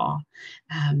wonderful.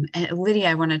 And Lydia,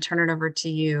 I want to turn it over to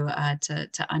you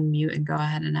to unmute and go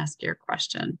ahead and ask your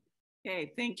question.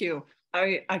 Okay, thank you.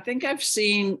 I think I've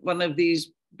seen one of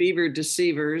these beaver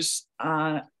deceivers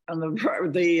on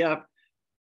the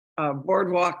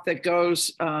boardwalk that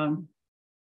goes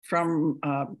from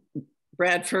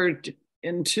Bradford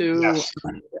into. Yes.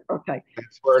 Okay,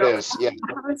 that's where it is. Yeah.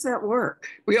 How does that work?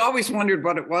 We always wondered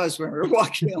what it was when we were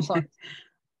walking along.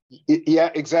 Yeah,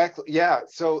 exactly. Yeah.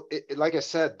 So like I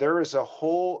said, there is a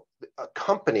whole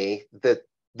company that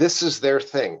this is their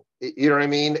thing. You know what I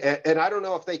mean? And I don't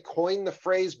know if they coined the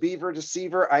phrase beaver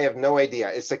deceiver. I have no idea.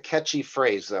 It's a catchy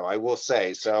phrase, though, I will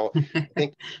say. So I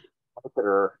think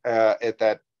at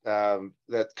that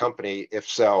company, if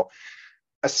so.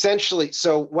 Essentially,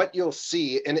 so what you'll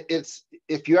see, and it's,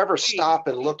 if you ever stop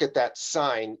and look at that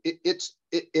sign,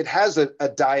 it has a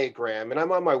diagram, and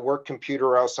I'm on my work computer,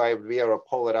 or else I would be able to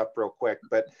pull it up real quick,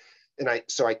 but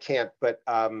I can't, but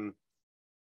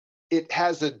it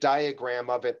has a diagram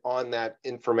of it on that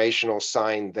informational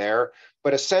sign there.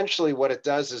 But essentially what it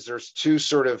does is there's two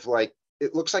sort of like,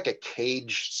 it looks like a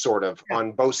cage sort of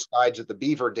on both sides of the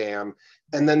beaver dam,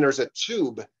 and then there's a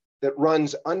tube that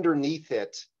runs underneath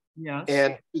it. Yes.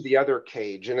 And to the other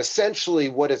cage. And essentially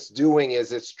what it's doing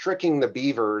is it's tricking the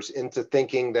beavers into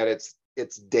thinking that it's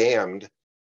dammed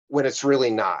when it's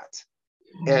really not.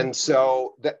 And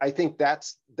so I think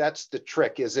that's the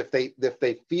trick, is if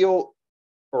they feel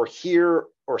or hear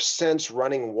or sense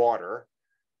running water,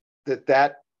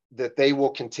 that they will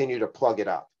continue to plug it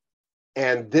up.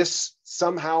 And this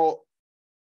somehow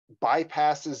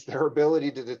bypasses their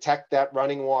ability to detect that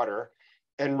running water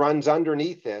and runs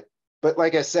underneath it. But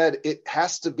like I said, it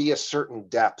has to be a certain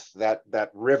depth, that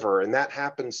river, and that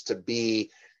happens to be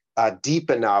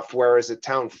deep enough, whereas at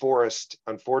Town Forest,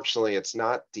 unfortunately, it's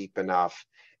not deep enough.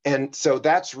 And so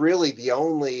that's really the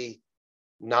only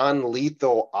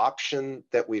non-lethal option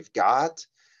that we've got.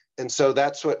 And so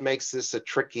that's what makes this a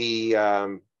tricky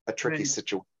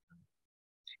situation.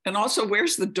 And also,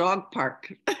 where's the dog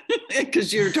park?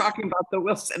 Because you're talking about the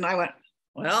Wilson. I went,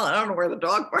 well, I don't know where the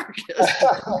dog park is.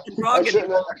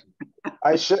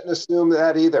 I shouldn't assume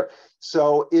that either.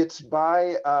 So it's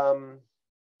by,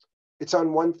 it's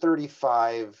on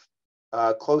 135,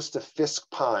 close to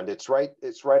Fisk Pond. It's right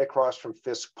across from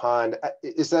Fisk Pond.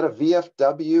 Is that a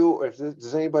VFW, or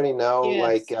does anybody know?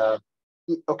 Yes.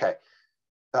 Okay.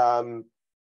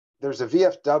 There's a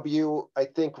VFW, I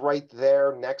think, right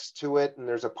there next to it, and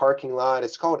there's a parking lot.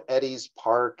 It's called Eddie's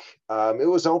Park. It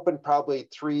was opened probably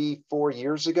 3-4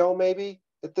 years ago, maybe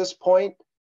at this point.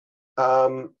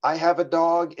 I have a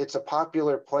dog. It's a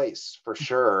popular place for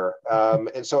sure.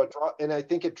 And so I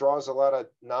think it draws a lot of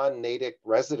non-Natick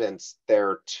residents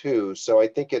there too. So I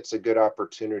think it's a good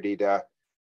opportunity to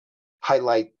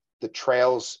highlight the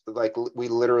trails. Like, we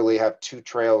literally have 2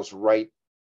 trails right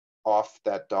off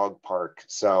that dog park.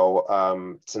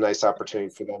 So it's a nice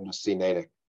opportunity for them to see Natick.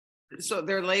 So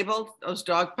they're labeled, those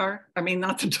dog park? I mean,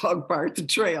 not the dog park, the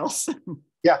trails.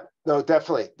 Yeah, no,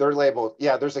 definitely. They're labeled.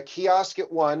 Yeah, there's a kiosk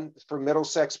at one for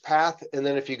Middlesex Path. And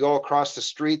then if you go across the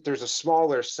street, there's a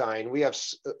smaller sign. We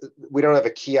don't have a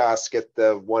kiosk at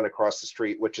the one across the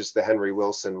street, which is the Henry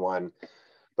Wilson one.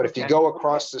 But if you go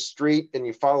across the street and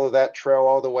you follow that trail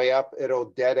all the way up, it'll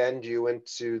dead end you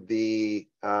into the,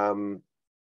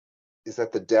 is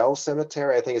that the Dell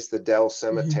Cemetery? I think it's the Dell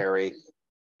Cemetery.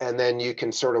 Mm-hmm. And then you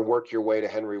can sort of work your way to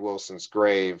Henry Wilson's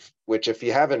grave, which, if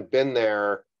you haven't been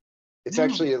there, it's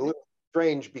actually a little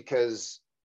strange, because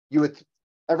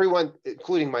everyone,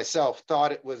 including myself,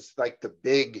 thought it was like the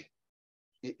big,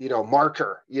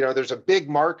 marker. There's a big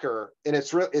marker, and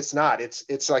it's not.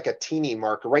 It's like a teeny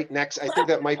marker right next. I think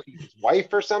that might be his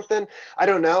wife or something. I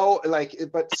don't know.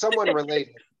 But someone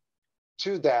related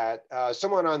to that.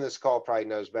 Someone on this call probably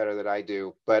knows better than I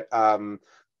do. But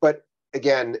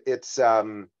again, it's a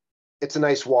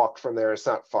nice walk from there. It's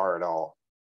not far at all.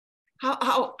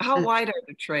 How wide are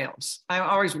the trails? I'm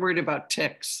always worried about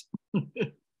ticks.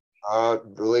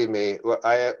 Believe me,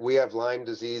 we have Lyme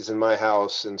disease in my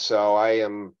house, and so I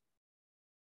am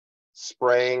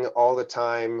spraying all the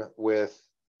time with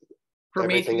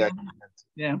everything I Prometheus. can.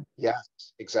 Yeah.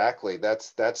 Yes, exactly.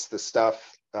 That's the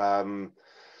stuff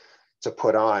to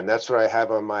put on. That's what I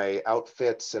have on my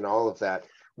outfits and all of that.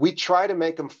 We try to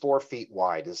make them 4 feet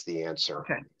wide is the answer.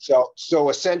 Okay. So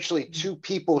essentially 2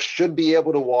 people should be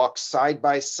able to walk side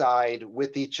by side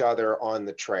with each other on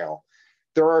the trail.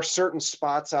 There are certain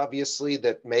spots, obviously,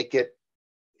 that make it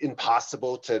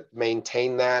impossible to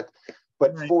maintain that,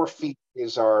 but Right. 4 feet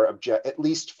is our at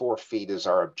least 4 feet is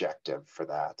our objective for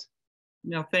that.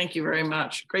 No, thank you very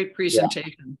much. Great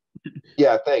presentation.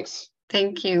 Yeah, thanks.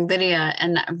 Thank you, Lydia.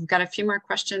 And I've got a few more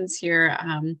questions here.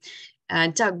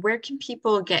 Doug, where can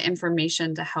people get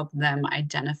information to help them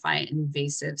identify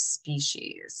invasive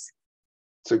species?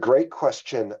 It's a great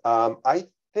question. I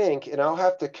think, and I'll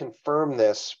have to confirm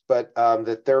this, but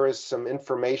that there is some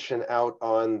information out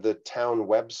on the town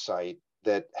website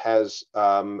that has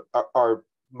our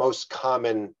most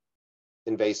common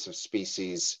invasive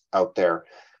species out there.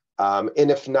 And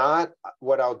if not,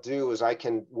 what I'll do is I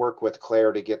can work with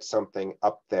Claire to get something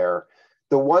up there.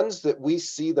 The ones that we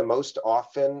see the most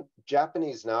often,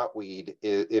 Japanese knotweed,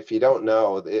 if you don't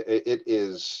know,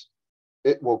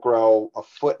 it will grow a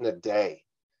foot in a day.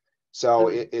 So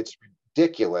it's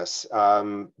ridiculous.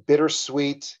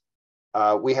 Bittersweet.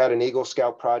 We had an Eagle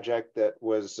Scout project that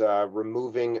was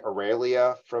removing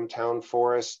Aurelia from town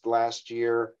forest last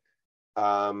year.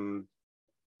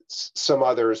 Some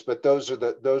others, but those are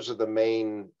the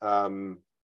main.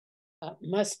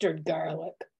 Mustard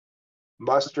garlic.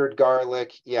 Mustard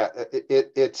garlic, yeah,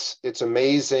 it's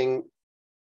amazing.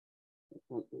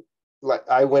 Like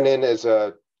I went in as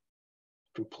a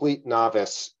complete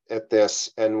novice at this,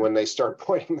 and when they start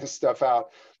pointing this stuff out,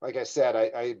 like I said,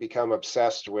 I become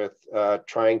obsessed with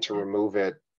trying to remove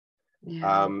it.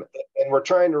 Yeah. And we're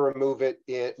trying to remove it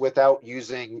without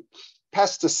using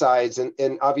pesticides,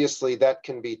 and obviously that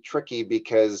can be tricky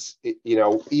because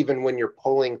even when you're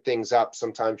pulling things up,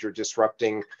 sometimes you're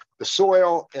disrupting the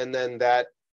soil, and then that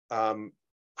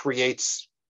creates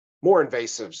more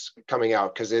invasives coming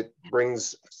out because it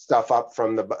brings stuff up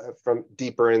from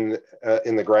deeper in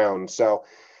the ground. So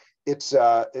it's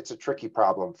a tricky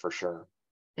problem for sure.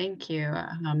 Thank you.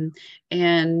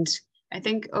 And I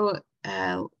think,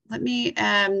 let me,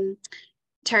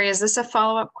 Terry, is this a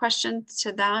follow-up question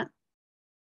to that?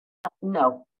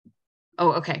 No.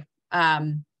 Oh, okay.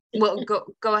 Well,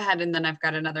 go ahead, and then I've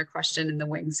got another question in the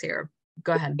wings here.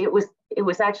 Go ahead. It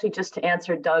was actually just to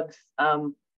answer Doug's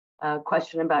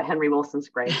question about Henry Wilson's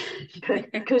grave,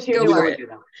 because you knew I would do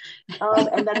that.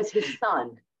 And that is his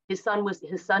son. His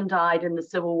son died in the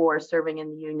Civil War serving in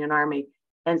the Union Army,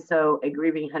 and so a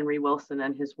grieving Henry Wilson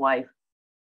and his wife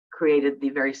created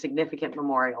the very significant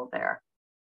memorial there.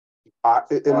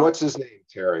 And what's his name,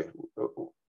 Terry?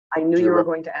 I knew you were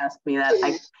going to ask me that.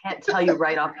 I can't tell you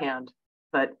right offhand,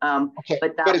 but okay.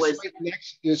 But that it's was right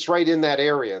it's right in that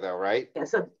area, though, right? Yeah.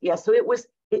 So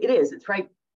it is. It's right,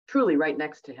 truly right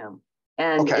next to him,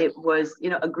 and it was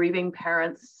a grieving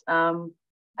parents.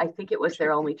 I think it was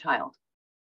their only child,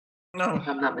 if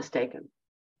I'm not mistaken.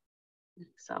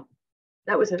 So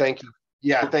that was it. Thank you.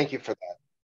 Yeah, thank you for that.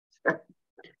 Sure.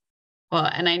 Well,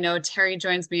 and I know Terry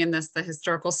joins me in this. The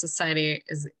Historical Society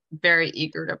is very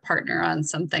eager to partner on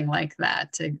something like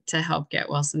that to help get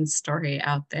Wilson's story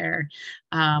out there.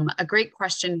 A great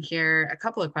question here, a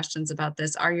couple of questions about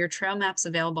this. Are your trail maps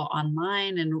available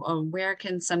online, and where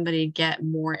can somebody get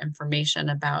more information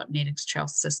about Natick's trail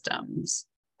systems?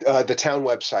 The town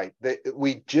website.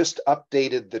 We just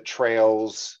updated the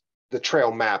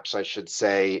trail maps, I should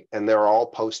say, and they're all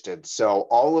posted. So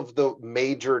all of the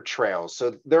major trails.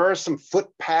 So there are some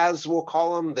footpaths, we'll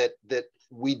call them, that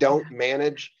we don't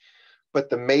manage,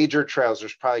 but the major trails,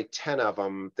 there's probably 10 of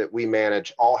them that we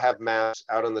manage, all have maps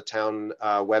out on the town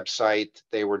website.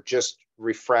 They were just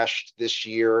refreshed this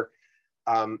year.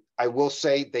 I will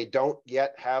say they don't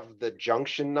yet have the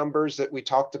junction numbers that we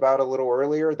talked about a little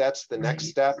earlier. That's the next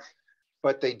step.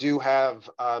 But they do have,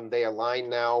 they align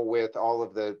now with all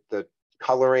of the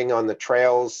coloring on the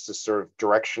trails, the sort of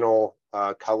directional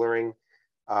coloring.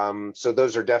 So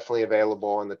those are definitely available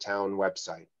on the town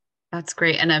website. That's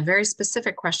great. And a very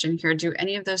specific question here. Do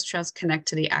any of those trails connect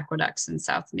to the aqueducts in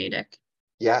South Natick?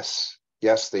 Yes,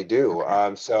 they do.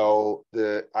 Okay. So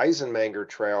the Eisenmanger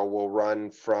Trail will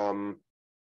run from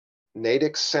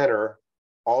Natick Center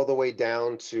all the way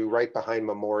down to right behind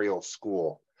Memorial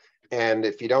School. And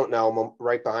if you don't know,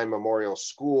 right behind Memorial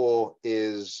School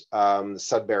is the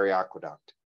Sudbury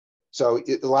Aqueduct. So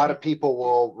a lot of people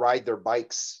will ride their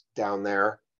bikes down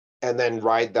there and then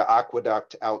ride the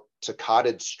aqueduct out to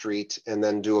Cottage Street and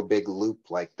then do a big loop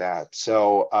like that.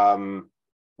 So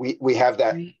we have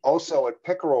that also at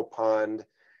Pickerel Pond.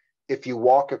 If you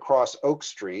walk across Oak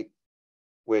Street,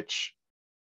 which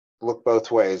look both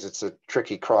ways, it's a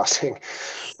tricky crossing,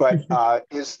 but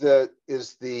is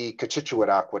the Cochituate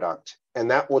Aqueduct, and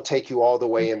that will take you all the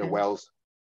way into Wells.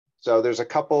 So there's a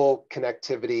couple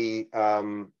connectivity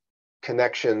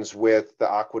connections with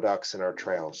the aqueducts and our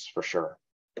trails for sure.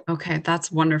 Okay,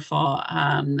 that's wonderful.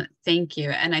 Thank you.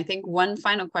 And I think one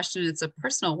final question, it's a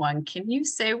personal one. Can you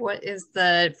say what is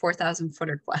the 4,000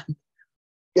 footer club?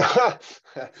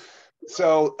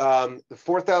 So the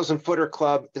 4,000 footer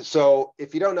club. So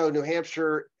if you don't know, New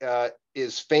Hampshire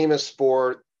is famous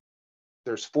for,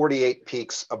 there's 48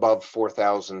 peaks above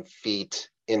 4,000 feet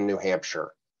in New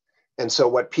Hampshire. And so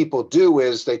what people do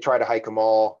is they try to hike them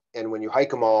all. And when you hike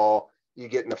them all, you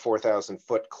get in the 4,000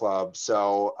 foot club.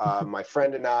 So my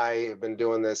friend and I have been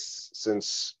doing this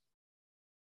since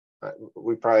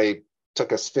we probably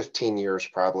took us 15 years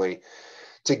probably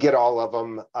to get all of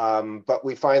them. But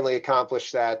we finally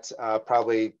accomplished that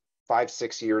probably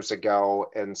 5-6 years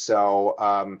ago. And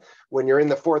so when you're in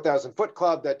the 4,000 foot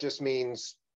club, that just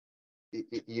means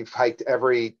you've hiked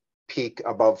every peak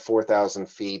above 4,000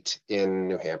 feet in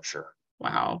New Hampshire.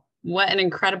 Wow. What an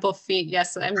incredible feat.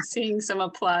 Yes, I'm seeing some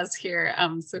applause here.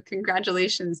 So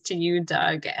congratulations to you,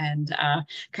 Doug, and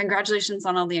congratulations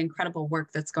on all the incredible work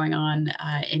that's going on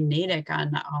in Natick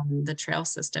on the trail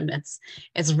system.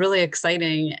 It's really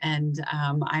exciting, and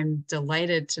I'm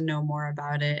delighted to know more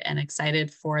about it and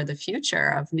excited for the future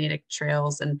of Natick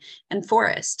trails and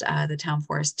forest, the town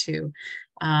forest too.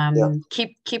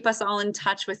 Keep us all in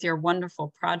touch with your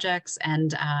wonderful projects,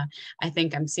 and I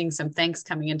think I'm seeing some thanks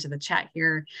coming into the chat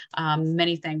here.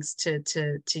 Many thanks to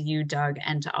you, Doug,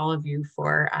 and to all of you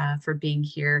for being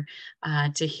here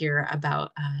to hear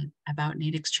about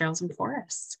Natick's trails and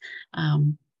forests.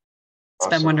 It's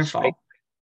been wonderful.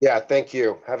 Yeah, thank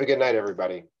you. Have a good night,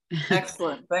 everybody.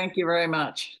 Excellent. Thank you very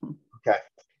much. Okay.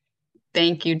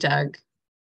 Thank you, Doug.